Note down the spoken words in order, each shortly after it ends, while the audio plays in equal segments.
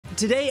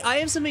today I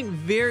have something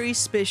very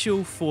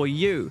special for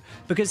you,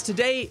 because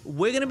today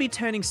we're going to be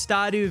turning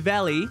Stardew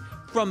Valley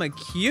from a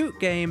cute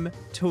game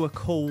to a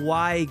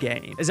kawaii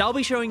game, as I'll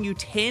be showing you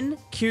 10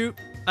 cute,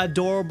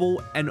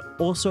 adorable, and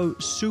also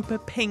super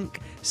pink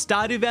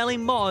Stardew Valley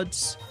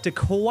mods to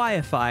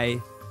kawaiify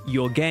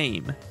your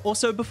game.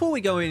 Also, before we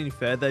go any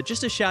further,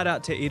 just a shout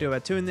out to Ito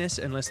Atunes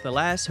and Less the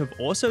Lass, who've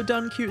also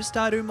done cute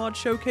Stardew mod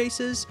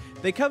showcases.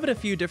 They covered a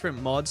few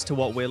different mods to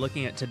what we're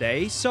looking at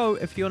today, so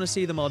if you want to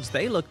see the mods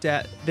they looked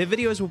at, their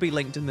videos will be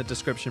linked in the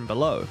description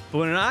below. But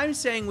when I'm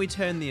saying we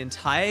turn the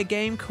entire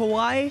game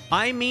kawaii,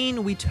 I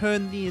mean we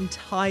turn the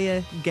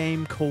entire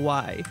game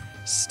kawaii.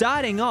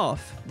 Starting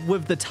off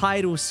with the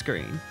title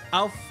screen.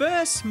 Our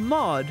first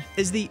mod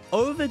is the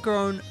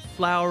Overgrown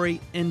Flowery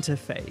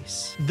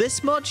interface.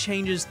 This mod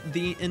changes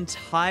the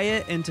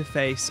entire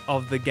interface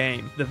of the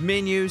game. The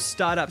menu,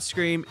 startup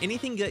screen,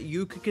 anything that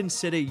you could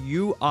consider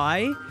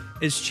UI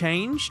is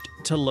changed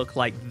to look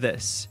like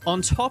this.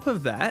 On top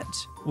of that,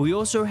 we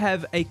also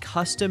have a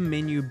custom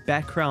menu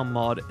background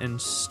mod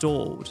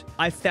installed.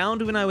 I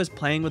found when I was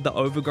playing with the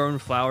Overgrown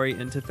Flowery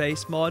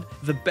interface mod,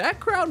 the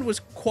background was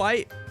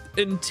quite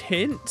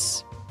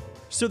intense.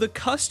 So the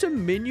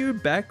custom menu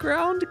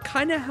background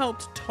kind of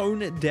helped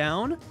tone it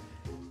down.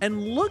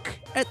 And look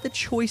at the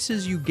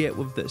choices you get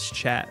with this,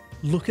 chat.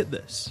 Look at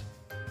this.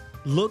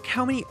 Look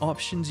how many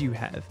options you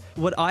have.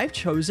 What I've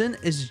chosen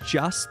is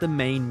just the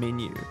main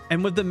menu.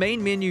 And with the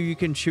main menu, you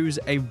can choose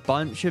a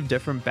bunch of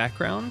different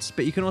backgrounds,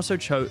 but you can also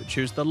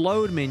choose the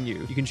load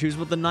menu. You can choose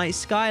what the night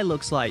sky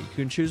looks like. You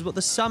can choose what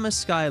the summer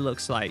sky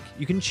looks like.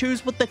 You can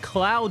choose what the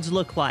clouds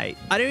look like.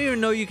 I don't even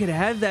know you could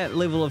have that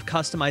level of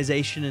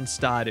customization in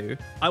Stardew.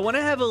 I want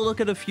to have a look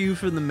at a few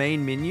from the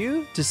main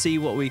menu to see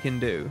what we can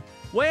do.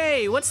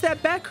 Wait, what's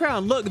that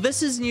background? Look,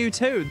 this is new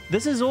too.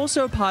 This is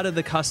also part of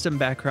the custom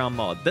background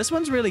mod. This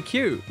one's really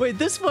cute. Wait,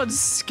 this one's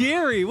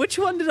scary. Which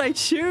one did I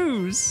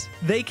choose?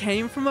 They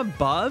came from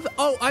above?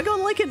 Oh, I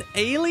got like an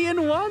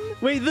alien one?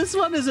 Wait, this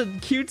one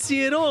isn't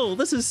cutesy at all.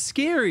 This is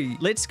scary.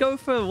 Let's go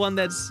for one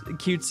that's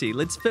cutesy.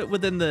 Let's fit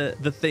within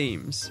the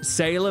themes.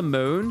 Sailor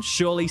Moon?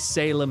 Surely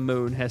Sailor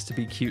Moon has to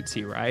be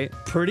cutesy, right?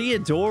 Pretty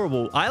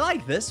adorable. I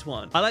like this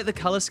one. I like the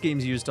color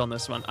schemes used on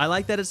this one. I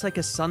like that it's like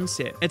a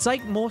sunset. It's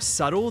like more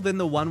subtle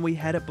than the one we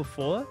had it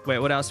before. Wait,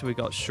 what else have we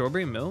got?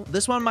 Strawberry milk.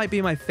 This one might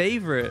be my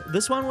favorite.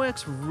 This one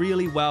works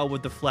really well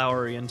with the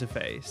flowery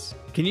interface.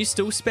 Can you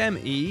still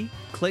spam E?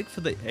 Click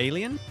for the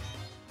alien.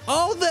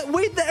 Oh,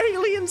 wait, the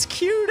alien's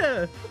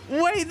cuter.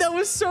 Wait, that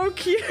was so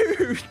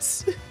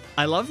cute.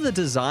 I love the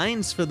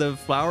designs for the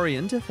flowery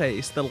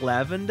interface. The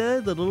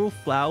lavender, the little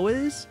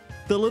flowers,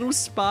 the little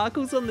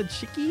sparkles on the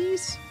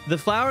chickies. The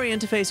flowery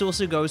interface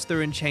also goes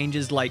through and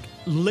changes like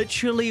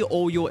literally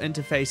all your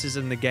interfaces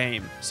in the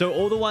game. So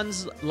all the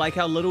ones like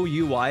our little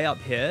UI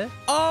up here.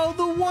 Oh,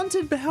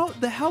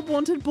 the help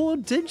wanted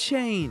board did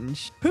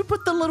change. Who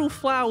put the little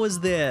flowers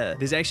there?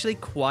 There's actually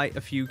quite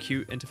a few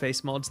cute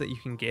interface mods that you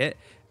can get.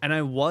 And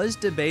I was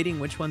debating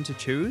which one to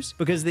choose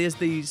because there's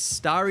the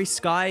Starry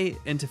Sky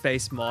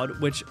interface mod,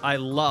 which I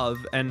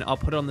love, and I'll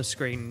put it on the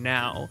screen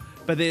now.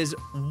 But there's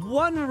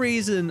one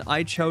reason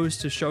I chose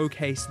to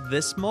showcase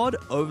this mod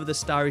over the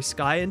Starry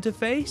Sky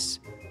interface.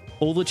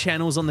 All the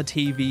channels on the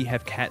TV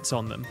have cats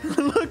on them.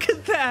 Look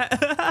at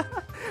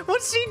that.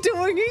 What's he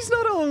doing? He's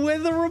not a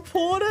weather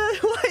reporter.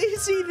 Why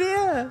is he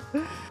there?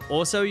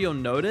 Also, you'll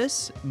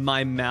notice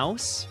my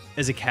mouse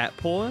is a cat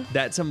paw.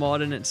 That's a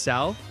mod in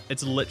itself.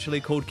 It's literally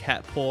called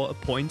Cat Paw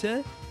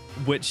Pointer,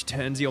 which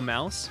turns your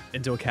mouse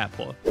into a cat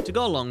paw. To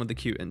go along with the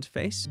cute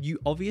interface, you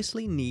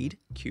obviously need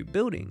cute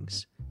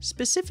buildings.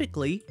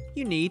 Specifically,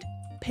 you need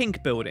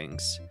pink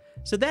buildings.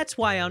 So that's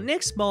why our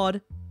next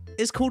mod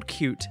is called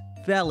Cute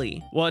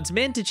Valley. Well, it's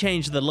meant to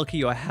change the look of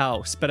your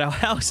house, but our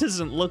house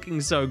isn't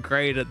looking so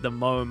great at the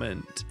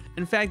moment.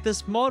 In fact,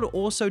 this mod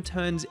also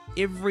turns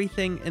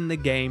everything in the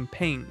game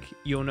pink.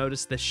 You'll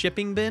notice the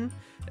shipping bin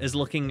is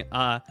looking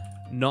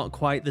not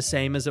quite the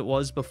same as it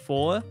was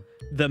before.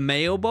 The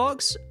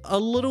mailbox, a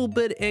little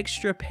bit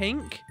extra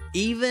pink.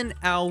 Even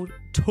our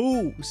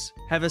tools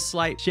have a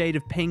slight shade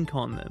of pink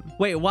on them.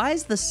 Wait, why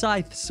is the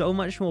scythe so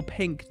much more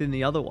pink than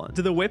the other one?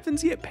 Do the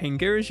weapons get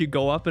pinker as you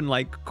go up in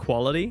like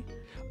quality?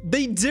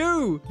 They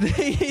do.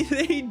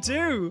 They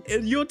do.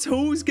 Your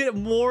tools get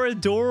more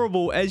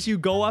adorable as you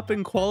go up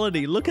in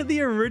quality. Look at the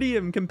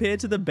iridium compared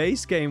to the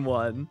base game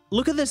one.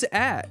 Look at this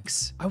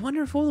axe. I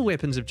wonder if all the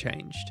weapons have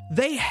changed.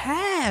 They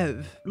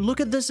have. Look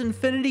at this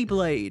infinity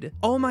blade.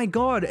 Oh my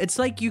god. It's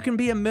like you can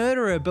be a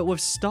murderer, but with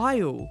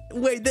style.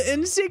 Wait, the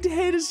insect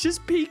head is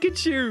just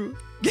Pikachu.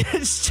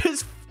 It's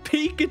just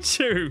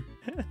Pikachu.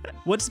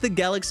 What's the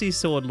galaxy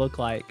sword look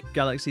like?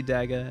 Galaxy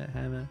dagger,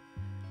 hammer.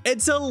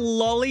 It's a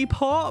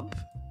lollipop.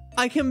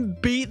 I can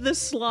beat the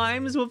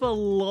slimes with a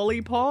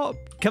lollipop.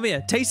 Come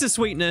here, taste the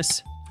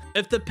sweetness.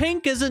 If the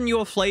pink isn't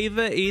your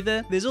flavor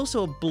either, there's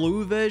also a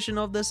blue version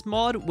of this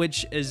mod,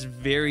 which is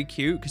very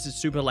cute because it's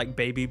super like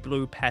baby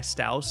blue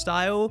pastel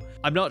style.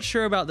 I'm not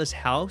sure about this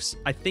house.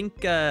 I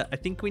think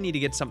we need to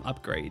get some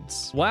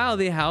upgrades. Wow,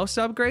 the house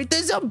upgrade.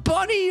 There's a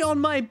bunny on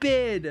my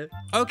bed.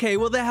 Okay,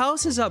 well, the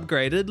house is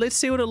upgraded. Let's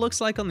see what it looks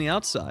like on the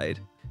outside.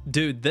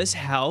 Dude, this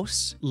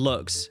house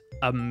looks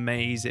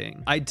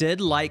amazing. I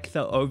did like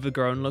the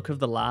overgrown look of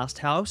the last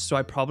house, so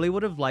I probably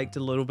would have liked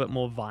a little bit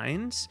more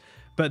vines.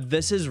 But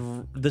this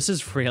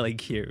is really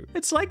cute.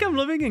 It's like I'm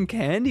living in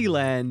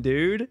Candyland,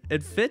 dude.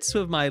 It fits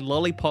with my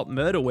lollipop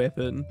murder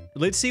weapon.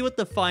 Let's see what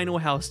the final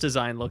house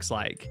design looks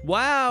like.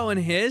 Wow,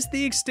 and here's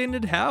the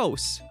extended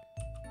house.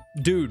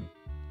 Dude,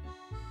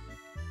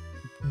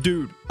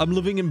 I'm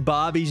living in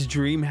Barbie's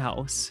dream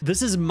house.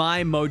 This is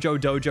my Mojo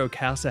Dojo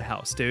Casa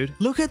house, dude.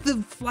 Look at the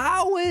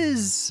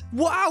flowers.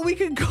 Wow, we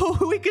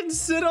can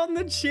sit on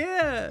the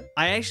chair.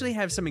 I actually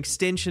have some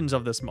extensions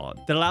of this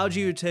mod that allowed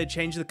you to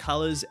change the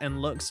colors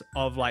and looks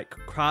of like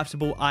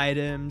craftable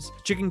items,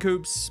 chicken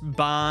coops,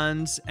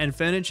 barns, and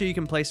furniture you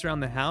can place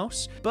around the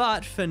house.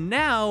 But for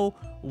now,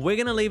 we're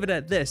gonna leave it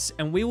at this,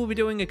 and we will be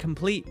doing a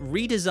complete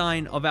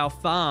redesign of our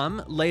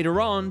farm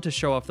later on to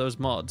show off those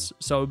mods.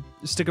 So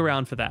stick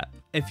around for that.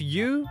 If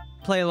you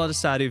play a lot of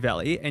Stardew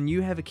Valley and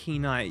you have a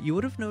keen eye, you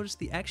would have noticed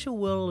the actual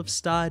world of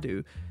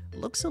Stardew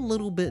looks a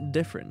little bit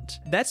different.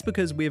 That's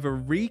because we have a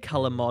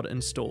recolor mod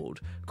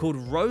installed called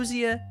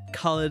Rosier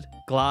Colored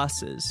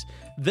Glasses.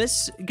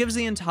 This gives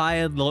the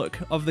entire look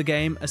of the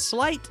game a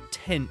slight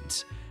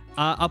tint.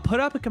 I'll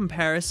put up a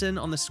comparison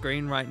on the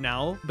screen right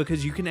now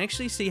because you can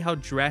actually see how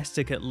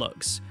drastic it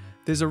looks.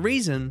 There's a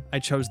reason I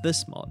chose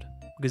this mod,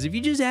 because if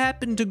you just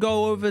happen to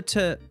go over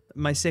to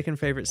my second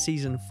favorite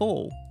season,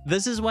 Fall,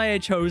 this is why I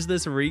chose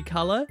this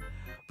recolor,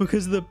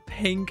 because the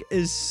pink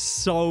is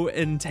so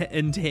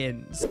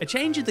intense. A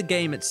change of the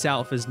game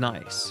itself is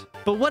nice,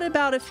 but what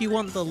about if you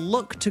want the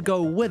look to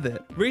go with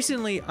it?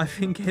 Recently, I've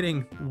been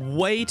getting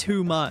way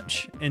too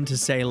much into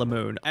Sailor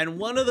Moon, and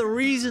one of the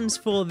reasons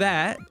for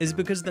that is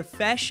because the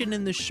fashion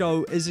in the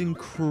show is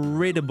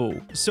incredible.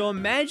 So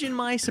imagine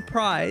my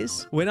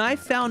surprise when I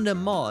found a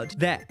mod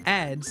that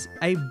adds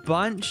a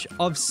bunch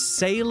of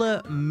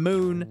Sailor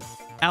Moon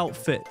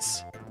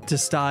outfits to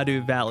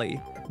Stardew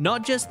Valley.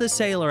 Not just the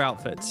sailor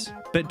outfits,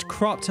 but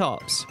crop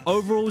tops,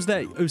 overalls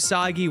that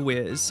Usagi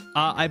wears.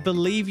 I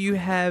believe you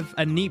have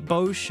a neat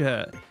bow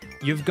shirt.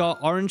 You've got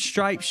orange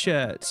striped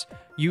shirts.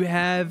 You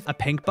have a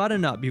pink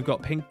button-up. You've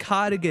got pink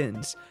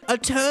cardigans. A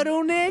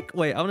turtleneck?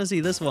 Wait, I want to see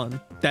this one.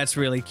 That's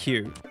really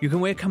cute. You can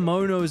wear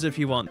kimonos if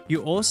you want.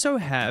 You also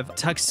have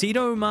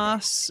tuxedo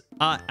mask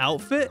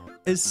outfit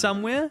is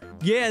somewhere.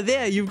 Yeah,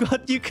 there. You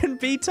can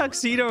be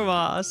tuxedo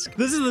mask.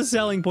 This is the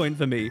selling point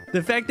for me.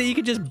 The fact that you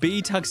could just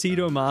be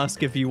tuxedo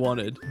mask if you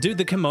wanted. Dude,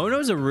 the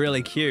kimonos are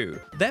really cute.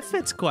 That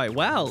fits quite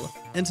well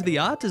into the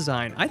art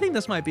design. I think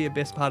this might be a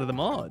best part of the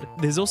mod.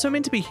 There's also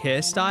meant to be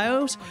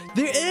hairstyles.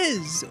 There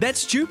is!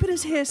 That's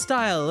Jupiter's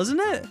hairstyle, isn't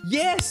it?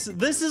 Yes!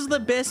 This is the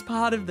best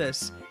part of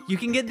this. You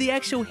can get the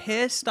actual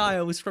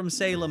hairstyles from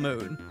Sailor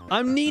Moon.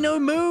 I'm Nino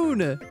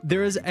Moon!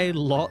 There is a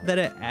lot that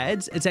it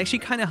adds. It's actually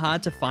kind of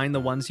hard to find the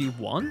ones you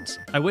want.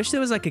 I wish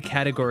there was like a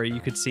category you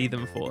could see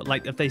them for,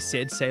 like if they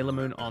said Sailor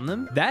Moon on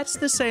them. That's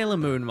the Sailor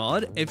Moon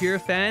mod. If you're a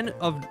fan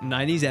of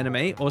 90s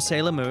anime or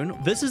Sailor Moon,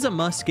 this is a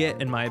must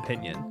get in my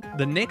opinion.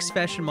 The next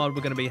fashion mod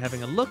we're going to be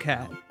having a look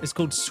at is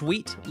called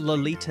Sweet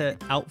Lolita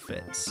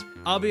Outfits.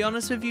 I'll be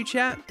honest with you,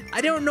 chat,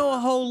 I don't know a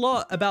whole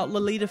lot about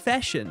Lolita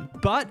fashion,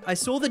 but I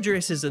saw the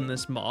dresses in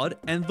this mod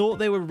and thought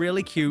they were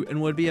really cute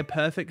and would be a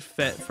perfect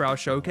fit for our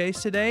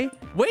showcase today.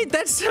 Wait,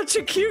 that's such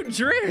a cute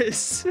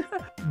dress.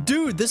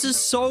 Dude, this is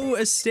so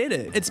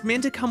aesthetic. It's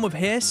meant to come with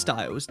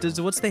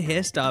hairstyles. What's the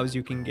hairstyles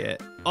you can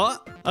get? Oh,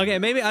 okay,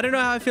 maybe, I don't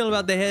know how I feel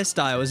about the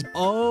hairstyles.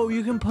 Oh,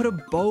 you can put a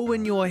bow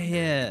in your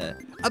hair.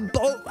 A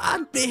bow?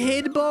 A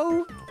head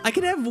bow? I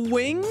can have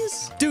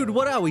wings? Dude,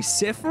 what are we,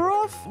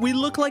 Sephiroth? We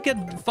look like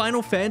a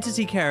Final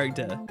Fantasy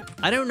character.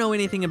 I don't know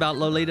anything about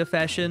Lolita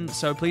fashion,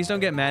 so please don't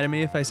get mad at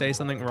me if I say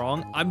something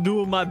wrong. I'm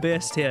doing my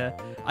best here.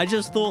 I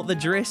just thought the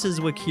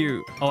dresses were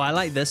cute. Oh, I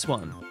like this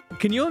one.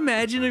 Can you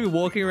imagine me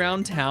walking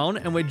around town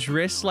and we're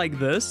dressed like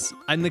this?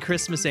 I'm the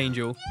Christmas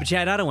angel. But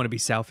Chad, I don't want to be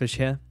selfish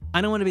here. I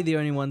don't want to be the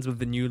only ones with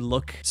the new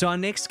look. So our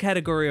next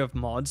category of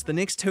mods, the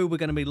next two we're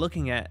going to be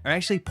looking at are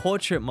actually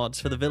portrait mods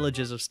for the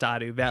villagers of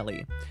Stardew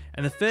Valley.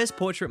 And the first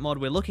portrait mod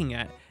we're looking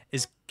at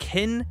is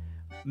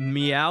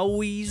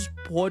Miowee's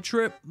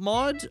portrait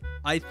mod.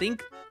 I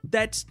think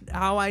that's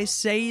how I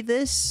say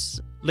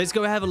this. Let's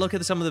go have a look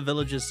at some of the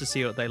villagers to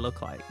see what they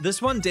look like.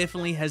 This one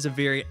definitely has a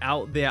very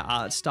out there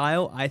art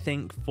style, I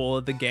think,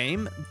 for the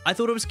game. I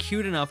thought it was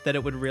cute enough that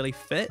it would really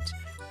fit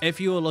if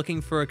you were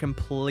looking for a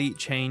complete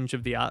change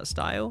of the art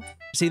style.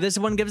 See, this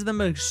one gives them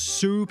a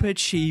super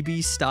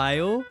chibi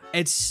style.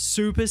 It's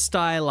super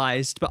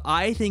stylized, but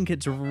I think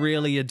it's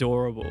really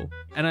adorable.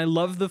 And I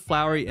love the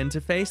flowery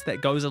interface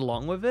that goes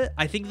along with it.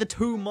 I think the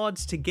two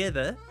mods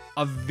together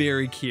are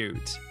very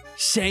cute.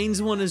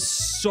 Shane's one is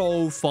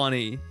so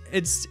funny.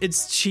 It's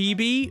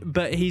chibi,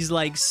 but he's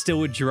like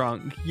still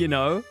drunk, you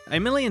know?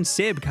 Emily and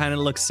Seb kind of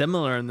look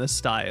similar in this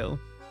style.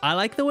 I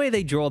like the way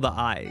they draw the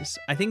eyes.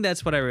 I think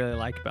that's what I really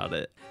like about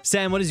it.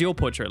 Sam, what does your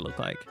portrait look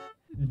like?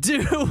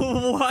 Dude,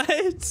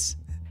 what?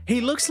 He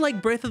looks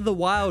like Breath of the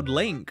Wild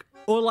Link.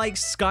 Or like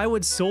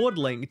Skyward Sword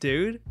Link,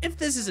 dude. If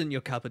this isn't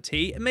your cup of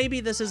tea,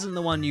 maybe this isn't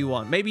the one you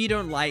want. Maybe you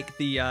don't like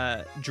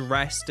the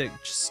drastic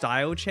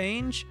style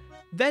change.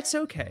 That's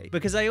okay,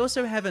 because I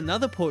also have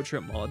another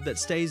portrait mod that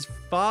stays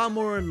far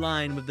more in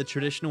line with the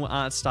traditional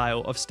art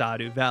style of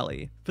Stardew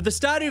Valley. For the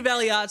Stardew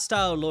Valley art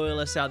style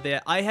loyalists out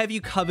there, I have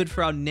you covered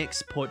for our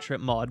next portrait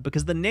mod,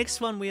 because the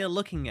next one we are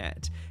looking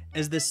at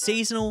is the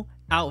seasonal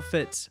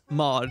outfits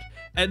mod.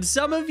 And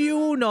some of you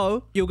will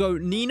know, you'll go,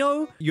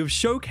 Nino, you've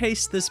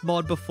showcased this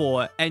mod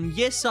before, and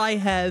yes, I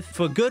have,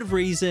 for good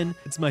reason.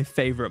 It's my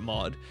favorite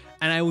mod.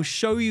 And I will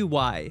show you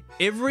why.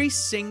 Every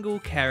single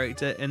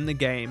character in the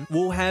game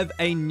will have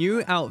a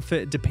new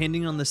outfit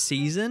depending on the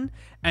season,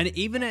 and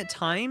even at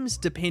times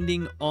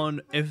depending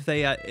on if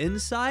they are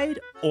inside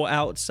or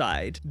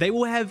outside. They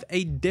will have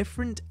a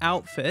different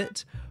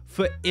outfit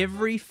for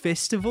every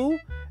festival,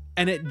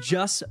 and it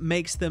just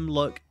makes them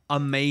look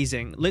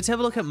amazing. Let's have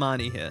a look at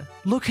Marnie here.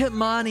 Look at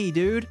Marnie,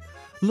 dude.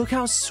 Look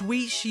how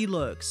sweet she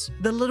looks.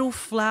 The little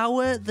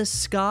flower, the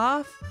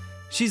scarf.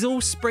 She's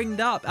all springed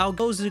up. Our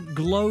girls are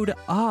glowed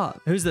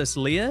up. Who's this,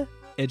 Leah?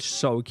 It's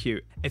so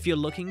cute. If you're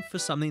looking for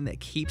something that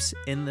keeps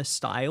in the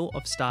style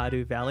of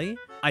Stardew Valley,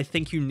 I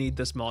think you need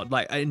this mod.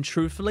 Like, and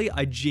truthfully,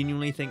 I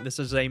genuinely think this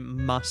is a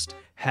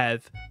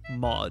must-have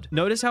mod.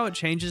 Notice how it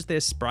changes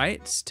their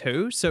sprites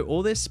too. So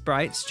all their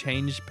sprites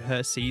change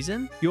per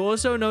season. You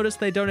also notice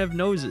they don't have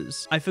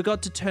noses. I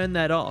forgot to turn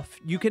that off.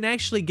 You can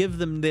actually give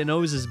them their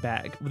noses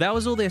back. That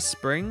was all their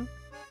spring.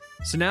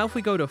 So now if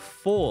we go to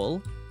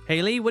fall,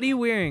 Haley, what are you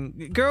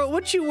wearing? Girl,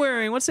 what you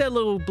wearing? What's that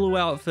little blue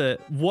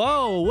outfit?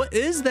 Whoa, what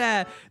is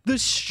that? The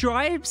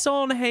stripes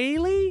on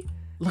Haley?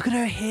 Look at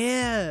her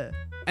hair.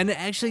 And it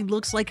actually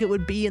looks like it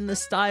would be in the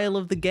style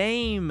of the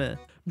game.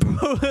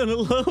 Bro,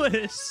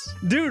 Lewis.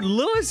 Dude,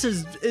 Lewis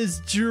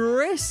is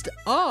dressed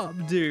up,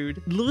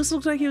 dude. Lewis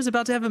looks like he was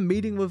about to have a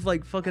meeting with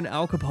like fucking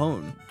Al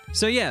Capone.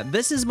 So yeah,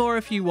 this is more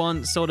if you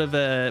want sort of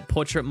a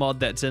portrait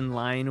mod that's in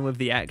line with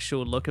the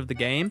actual look of the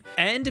game.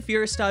 And if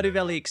you're a Stardew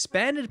Valley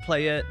expanded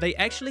player, they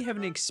actually have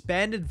an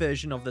expanded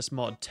version of this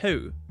mod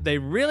too. They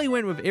really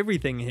went with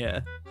everything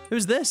here.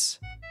 Who's this?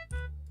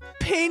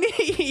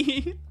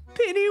 Penny!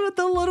 Penny with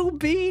the little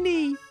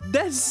beanie.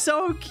 That's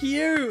so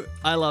cute.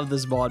 I love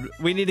this mod.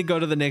 We need to go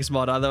to the next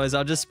mod, otherwise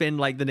I'll just spend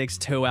like the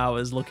next 2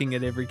 hours looking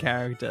at every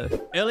character.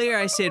 Earlier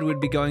I said we'd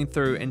be going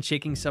through and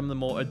checking some of the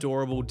more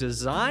adorable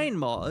design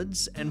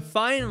mods, and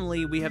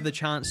finally we have the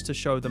chance to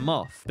show them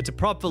off. But to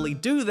properly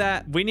do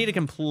that, we need to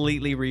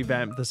completely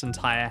revamp this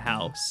entire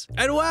house.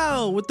 And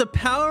wow, with the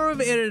power of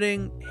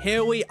editing,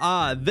 here we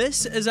are.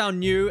 This is our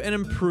new and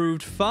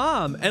improved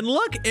farm. And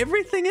look,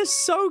 everything is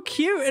so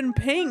cute and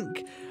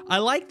pink. I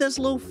like this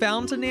little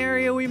fountain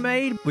area we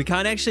made. We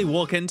can't actually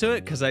walk into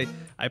it because I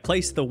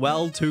placed the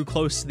well too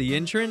close to the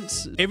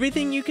entrance.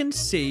 Everything you can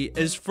see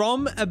is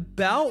from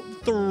about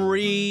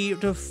 3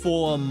 to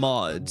 4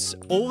 mods.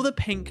 All the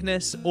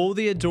pinkness, all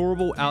the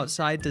adorable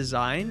outside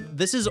design.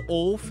 This is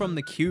all from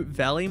the Cute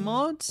Valley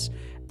mods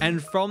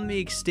and from the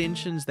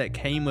extensions that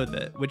came with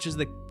it, which is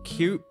the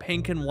cute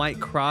pink and white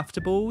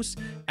craftables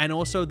and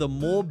also the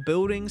more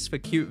buildings for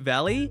Cute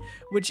Valley,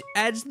 which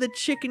adds the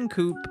chicken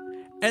coop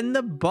and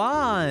the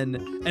barn,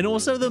 and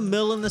also the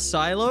mill and the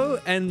silo,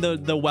 and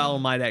the well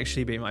might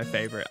actually be my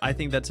favorite. I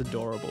think that's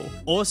adorable.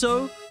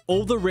 Also,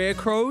 all the rare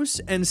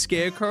crows and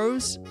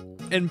scarecrows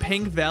in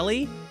Pink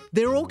Valley,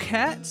 they're all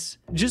cats,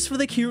 just for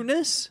the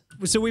cuteness.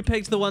 So we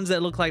picked the ones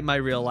that look like my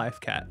real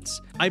life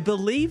cats. I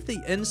believe the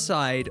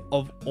inside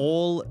of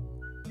all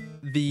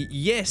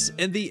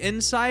the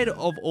inside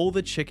of all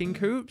the chicken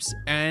coops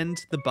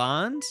and the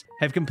barns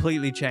have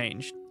completely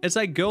changed. It's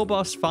like girl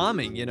boss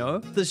farming, you know?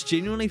 This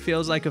genuinely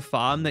feels like a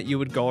farm that you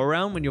would go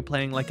around when you're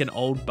playing like an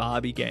old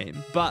Barbie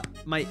game. But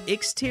my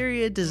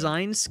exterior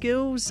design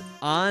skills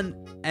aren't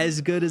as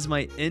good as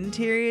my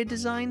interior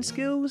design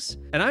skills.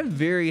 And I'm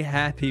very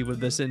happy with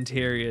this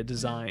interior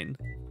design.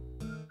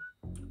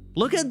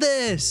 Look at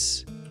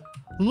this.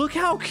 Look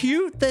how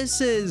cute this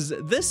is.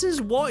 This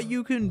is what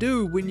you can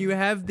do when you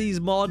have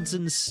these mods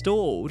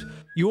installed.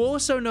 You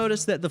also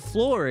notice that the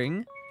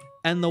flooring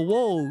and the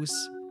walls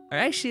are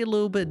actually a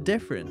little bit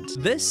different.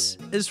 This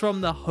is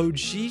from the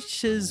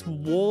Hojichas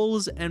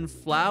walls and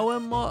flower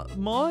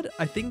mod.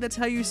 I think that's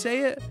how you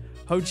say it.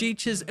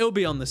 Hojichas, it'll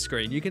be on the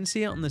screen. You can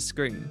see it on the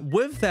screen.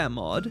 With that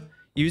mod,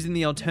 using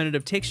the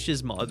alternative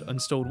textures mod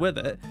installed with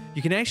it,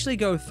 you can actually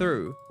go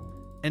through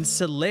and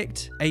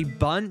select a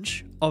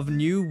bunch of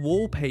new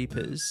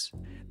wallpapers.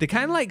 They're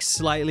kind of like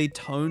slightly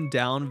toned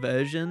down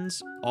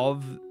versions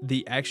of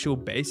the actual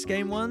base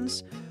game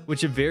ones,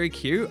 which are very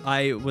cute.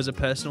 I was a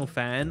personal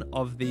fan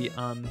of the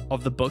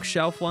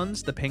bookshelf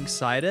ones, the pink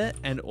cider,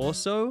 and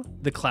also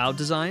the cloud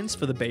designs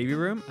for the baby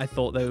room. I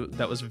thought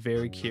that was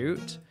very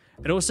cute.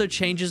 It also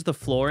changes the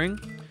flooring.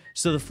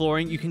 So the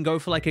flooring, you can go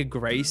for like a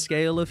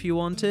grayscale if you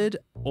wanted,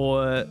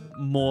 or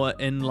more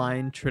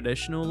inline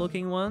traditional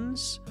looking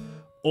ones,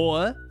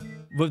 or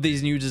with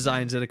these new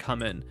designs that have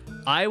come in.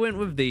 I went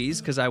with these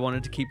because I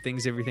wanted to keep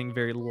everything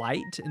very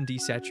light and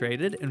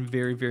desaturated and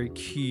very, very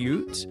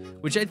cute,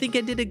 which I think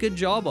I did a good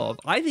job of.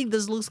 I think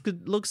this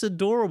looks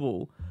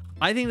adorable.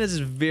 I think this is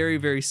very,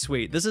 very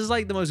sweet. This is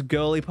like the most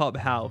girly pop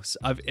house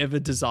I've ever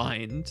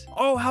designed.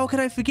 Oh, how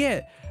could I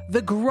forget?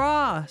 The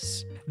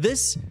grass.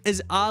 This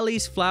is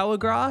Ali's flower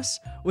grass,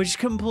 which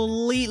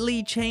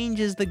completely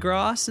changes the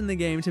grass in the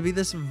game to be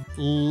this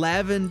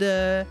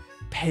lavender,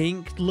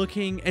 pink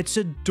looking. It's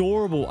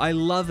adorable. I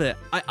love it.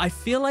 I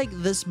feel like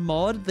this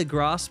mod, the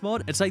grass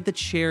mod, it's like the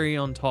cherry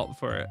on top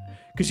for it.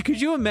 Because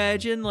could you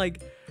imagine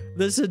like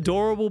this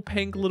adorable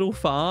pink little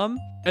farm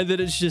and then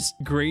it's just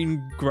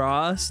green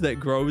grass that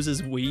grows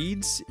as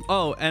weeds?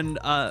 Oh, and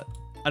I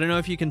don't know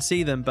if you can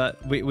see them,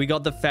 but we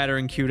got the fatter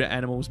and cuter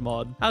animals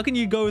mod. How can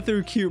you go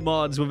through cute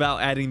mods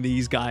without adding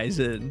these guys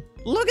in?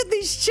 Look at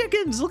these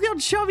chickens. Look how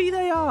chubby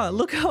they are.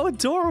 Look how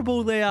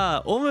adorable they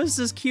are. Almost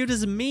as cute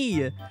as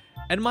me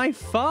and my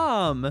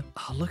farm.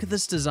 Oh, look at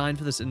this design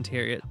for this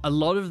interior. A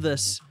lot of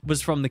this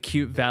was from the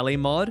Cute Valley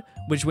mod,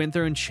 which went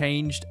through and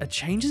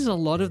changes a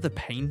lot of the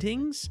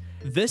paintings.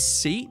 This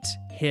seat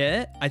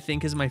here, I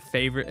think, is my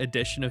favorite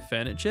addition of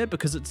furniture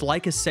because it's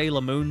like a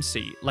Sailor Moon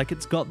seat. Like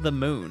it's got the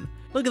moon.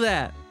 Look at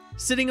that.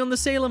 Sitting on the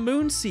Sailor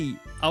Moon seat.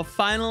 Our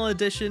final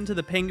addition to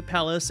the Pink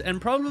Palace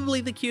and probably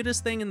the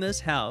cutest thing in this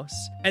house.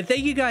 And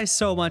thank you guys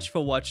so much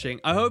for watching.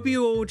 I hope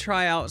you all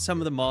try out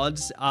some of the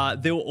mods.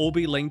 They'll all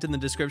be linked in the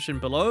description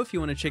below if you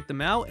want to check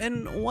them out.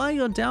 And while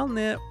you're down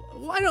there,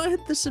 why not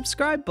hit the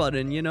subscribe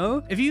button, you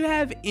know? If you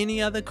have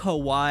any other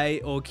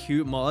kawaii or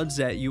cute mods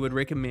that you would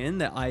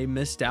recommend that I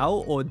missed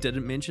out or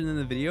didn't mention in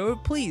the video,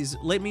 please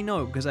let me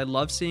know because I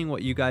love seeing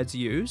what you guys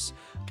use.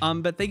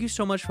 But thank you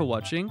so much for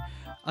watching.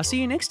 I'll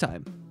see you next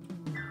time.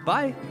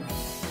 Bye.